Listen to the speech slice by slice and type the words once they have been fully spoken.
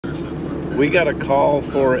We got a call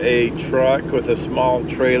for a truck with a small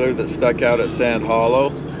trailer that stuck out at Sand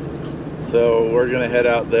Hollow. So we're gonna head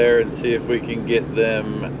out there and see if we can get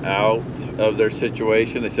them out of their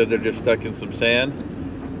situation. They said they're just stuck in some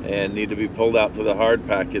sand and need to be pulled out to the hard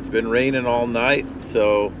pack. It's been raining all night,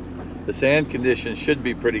 so the sand conditions should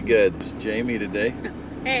be pretty good. It's Jamie today.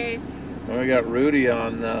 Hey. And we got Rudy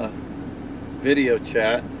on video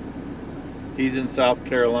chat. He's in South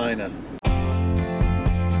Carolina.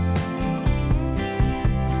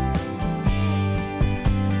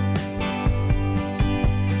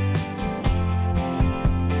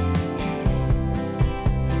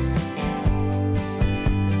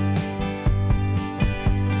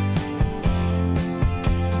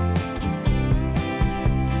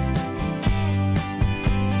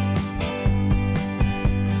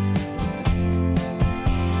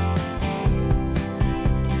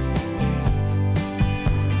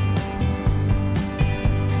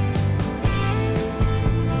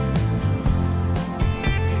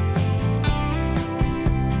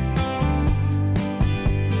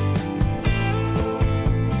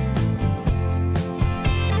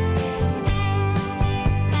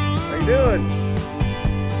 Doing?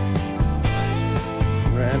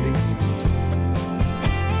 Randy.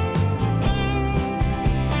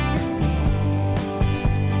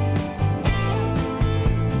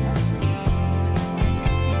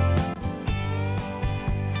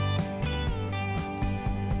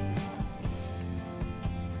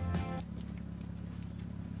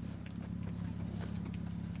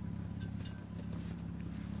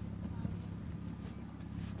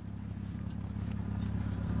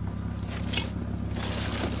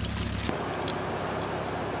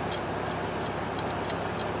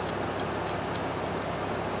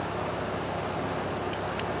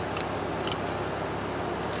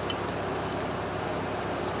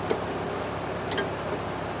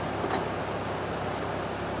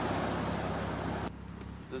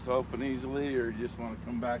 This open easily, or you just want to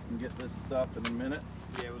come back and get this stuff in a minute?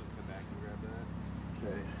 Yeah, we'll just come back and grab that.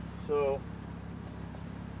 Okay, so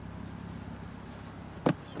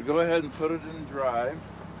go ahead and put it in drive.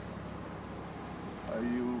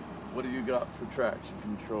 What do you got for traction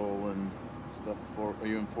control and stuff? Are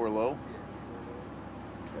you in 4 low?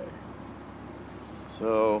 Yeah. Okay.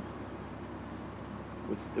 So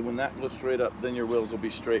when that goes straight up, then your wheels will be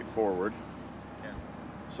straight forward. Yeah.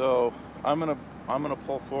 So I'm gonna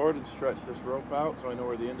pull forward and stretch this rope out so I know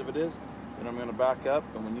where the end of it is. Then I'm gonna back up,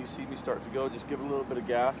 and when you see me start to go, just give it a little bit of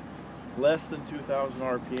gas. Less than 2,000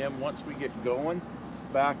 RPM. Once we get going,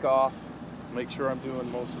 back off. Make sure I'm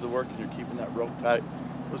doing most of the work and you're keeping that rope tight.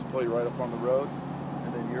 Just pull you right up on the road,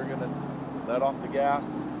 and then you're gonna let off the gas,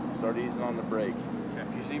 start easing on the brake. Okay.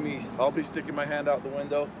 If you see me, I'll be sticking my hand out the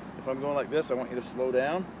window. If I'm going like this, I want you to slow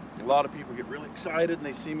down. A lot of people get really excited and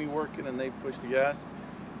they see me working and they push the gas,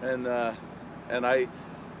 and I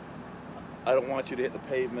don't want you to hit the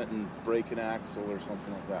pavement and break an axle or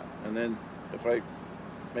something like that. And then if I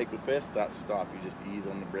make the fist, that's stop. You just ease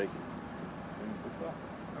on the brake. Finish the stop.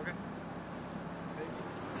 Okay. Thank you.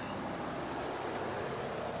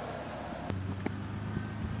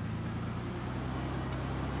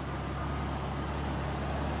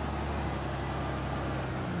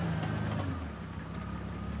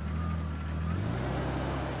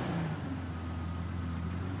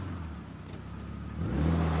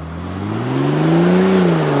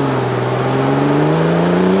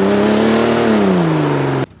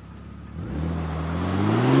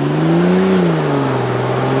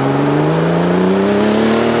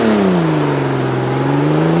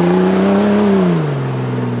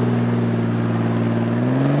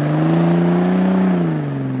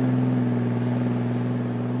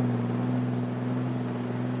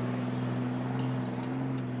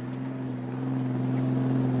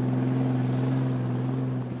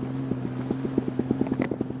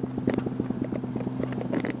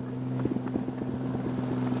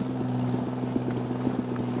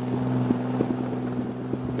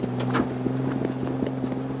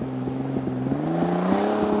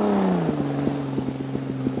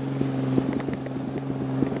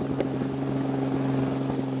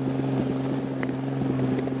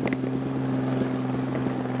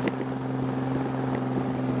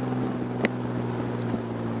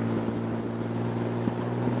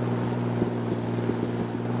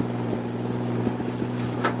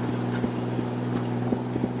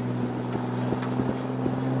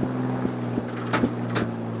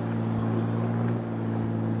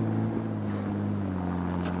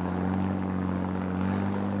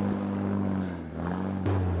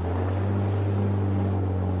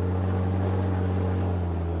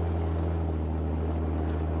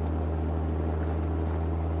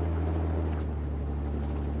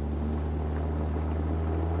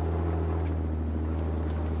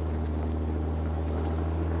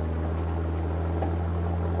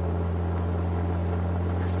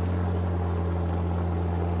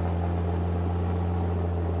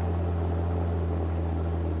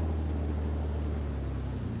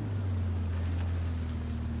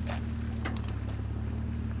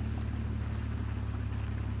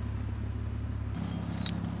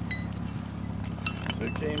 So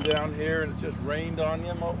you came down here and it's just rained on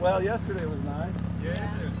you. Well, yesterday was nice. Yeah,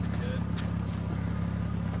 it was good.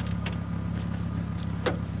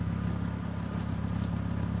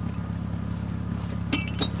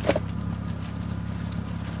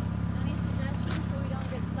 Any suggestions so we don't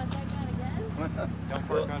get stuck like that again? Don't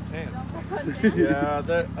park on sand. Don't park on sand?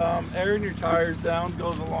 Yeah, airing your tires down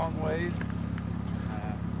goes a long ways.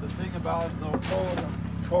 The thing about it though,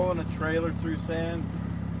 pulling a trailer through sand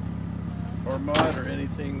or mud or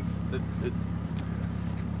anything,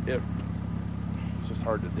 it's just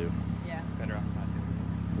hard to do. Yeah. Better off not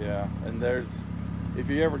doing Yeah, and if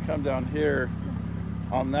you ever come down here,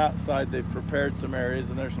 on that side they've prepared some areas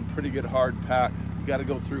and there's some pretty good hard pack. You got to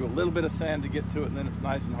go through a little bit of sand to get to it, and then it's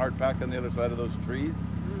nice and hard packed on the other side of those trees.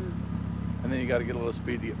 And then you got to get a little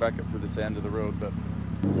speed to get back up through the sand to the road. But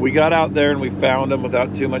we got out there and we found them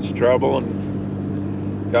without too much trouble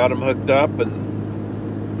and got them hooked up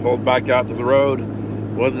and pulled back out to the road.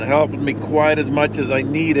 Wasn't helping me quite as much as I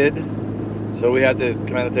needed, so we had to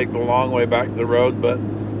kind of take the long way back to the road, but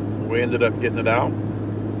we ended up getting it out.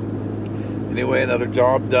 Anyway, another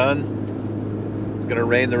job done. It's gonna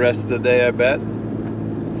rain the rest of the day, I bet.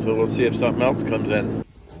 So we'll see if something else comes in.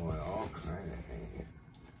 Boy, all kind of things.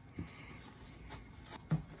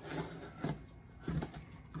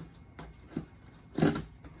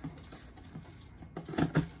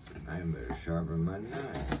 I better sharpen my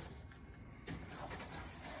knife.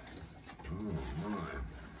 Oh my.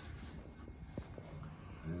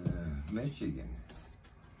 Michigan.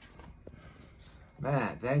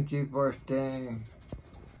 Matt, thank you for staying.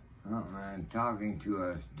 Oh man, talking to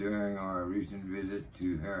us during our recent visit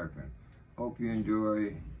to Hurricane. Hope you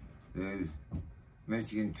enjoy those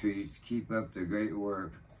Michigan treats. Keep up the great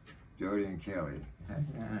work, Jody and Kelly. That's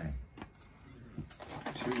nice.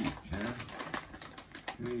 Treats, huh?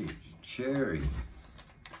 Treats. Cherry.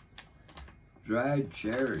 Dried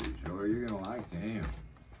cherries. Oh, you're gonna like them.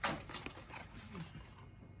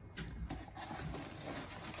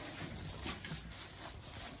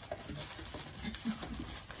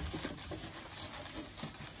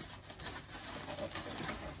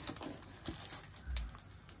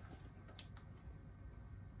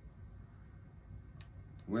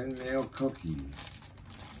 Windmill cookies.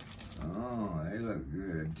 Oh, they look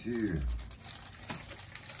good too.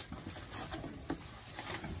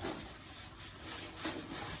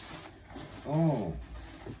 Oh,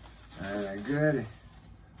 and a good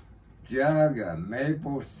jug of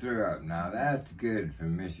maple syrup. Now that's good for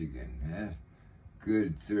Michigan. That's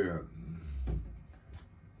good syrup.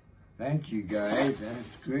 Thank you guys,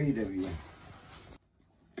 that's great of you.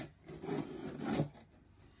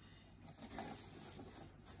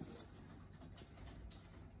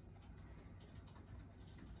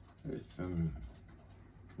 It's from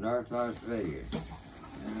North Las Vegas.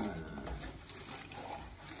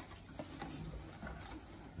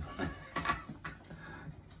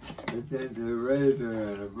 It's into a razor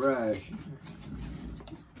and a brush.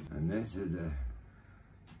 And this is a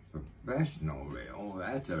professional razor. Oh,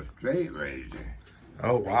 that's a straight razor.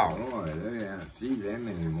 Oh, wow. Boy, they don't see them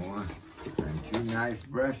anymore. And two nice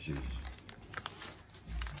brushes.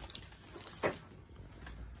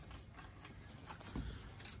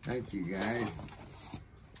 Thank you, guys.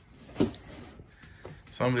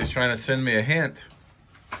 Somebody's trying to send me a hint.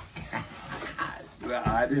 Well,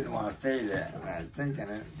 I didn't want to say that. I was thinking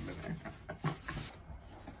it, but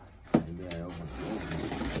maybe I opened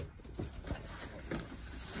it.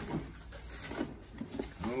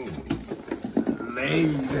 Oh,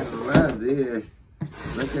 ladies gonna love this.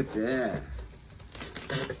 Look at that.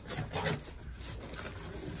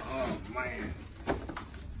 Oh man.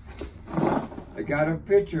 I got a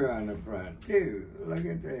picture on the front too. Look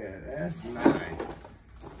at that. That's nice.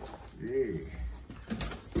 Yeah.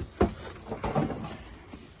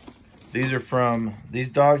 These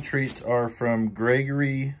dog treats are from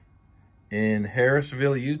Gregory in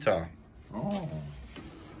Harrisville, Utah. Oh.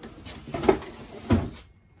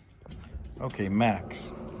 Okay,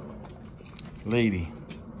 Max. Lady.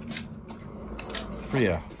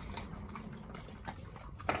 Freya.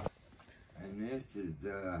 And this is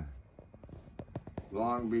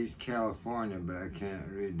Long Beach, California, but I can't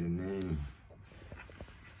read the name.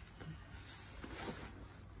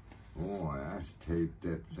 Boy, that's taped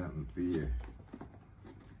up something for you.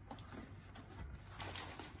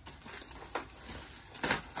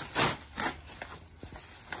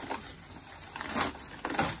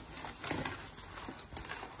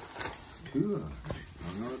 Two of them. I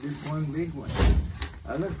know just one big one.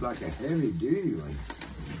 That looks like a heavy duty one.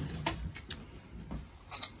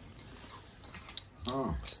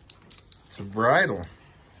 Huh. It's a bridle.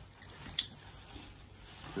 Is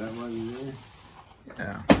that what it is?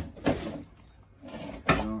 Yeah.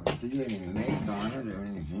 I don't see any make on it or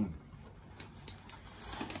anything.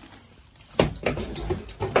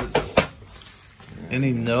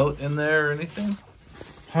 Any note in there or anything?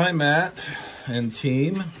 Hi, Matt and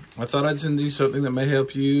team. I thought I'd send you something that may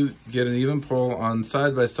help you get an even pull on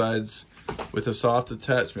side-by-sides with a soft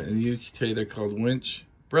attachment in UK called winch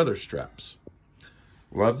brother straps.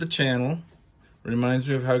 Love the channel. Reminds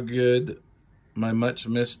me of how good my much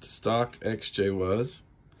missed stock XJ was.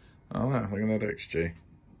 Oh, look at that XJ.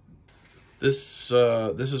 This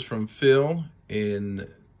is from Phil in,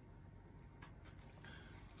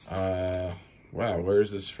 wow, where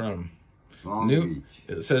is this from? Long Beach.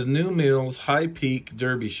 It says New Mills, High Peak,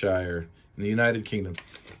 Derbyshire in the United Kingdom.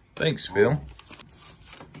 Thanks, Phil.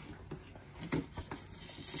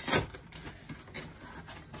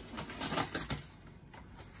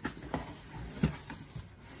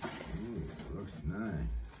 Looks nice.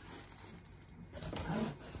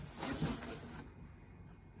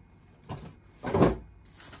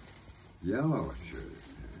 Yellow shirt.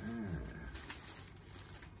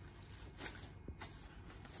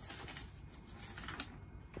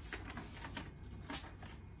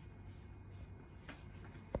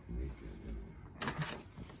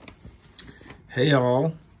 Hey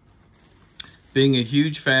y'all. Being a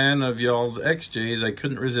huge fan of y'all's XJs, I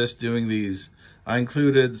couldn't resist doing these. I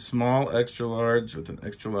included small extra large with an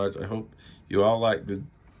extra large. I hope you all like the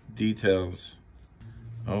details.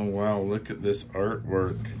 Oh wow, look at this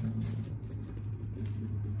artwork.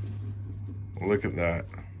 Look at that.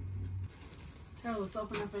 Oh, let's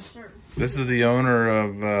open up his shirt. This is the owner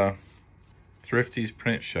of Thrifty's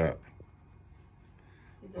print shop.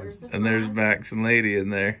 And there's Max and Lady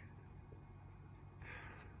in there.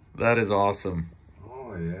 That is awesome.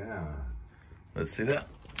 Oh yeah. Let's see that.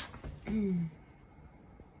 You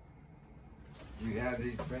have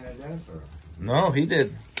these printed up or? No, he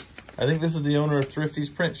did. I think this is the owner of Thrifty's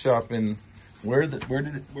print shop in where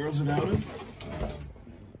was it out of?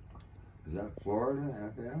 Is that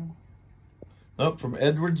Florida, FL? Nope, from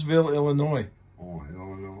Edwardsville, Illinois. Oh,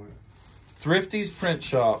 Illinois. Thrifty's print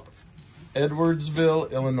shop,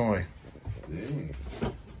 Edwardsville, Illinois. Dang.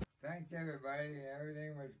 Thanks everybody.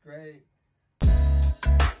 Everything was great.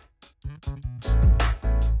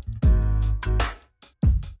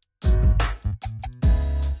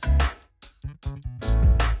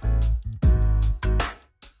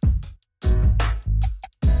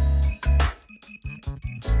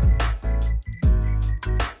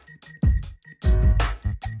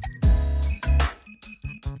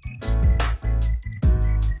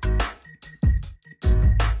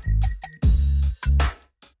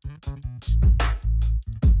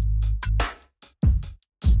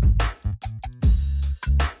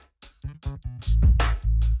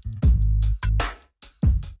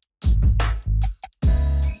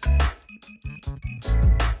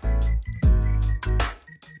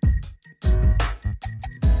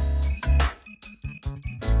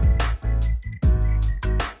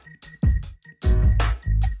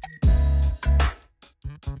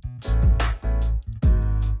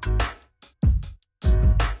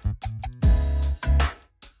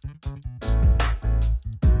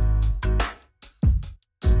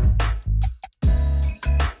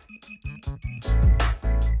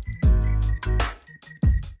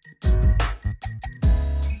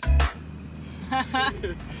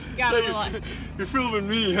 Got it. You're filming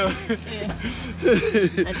me, huh? Yeah.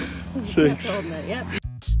 I just kept holding it. Yep.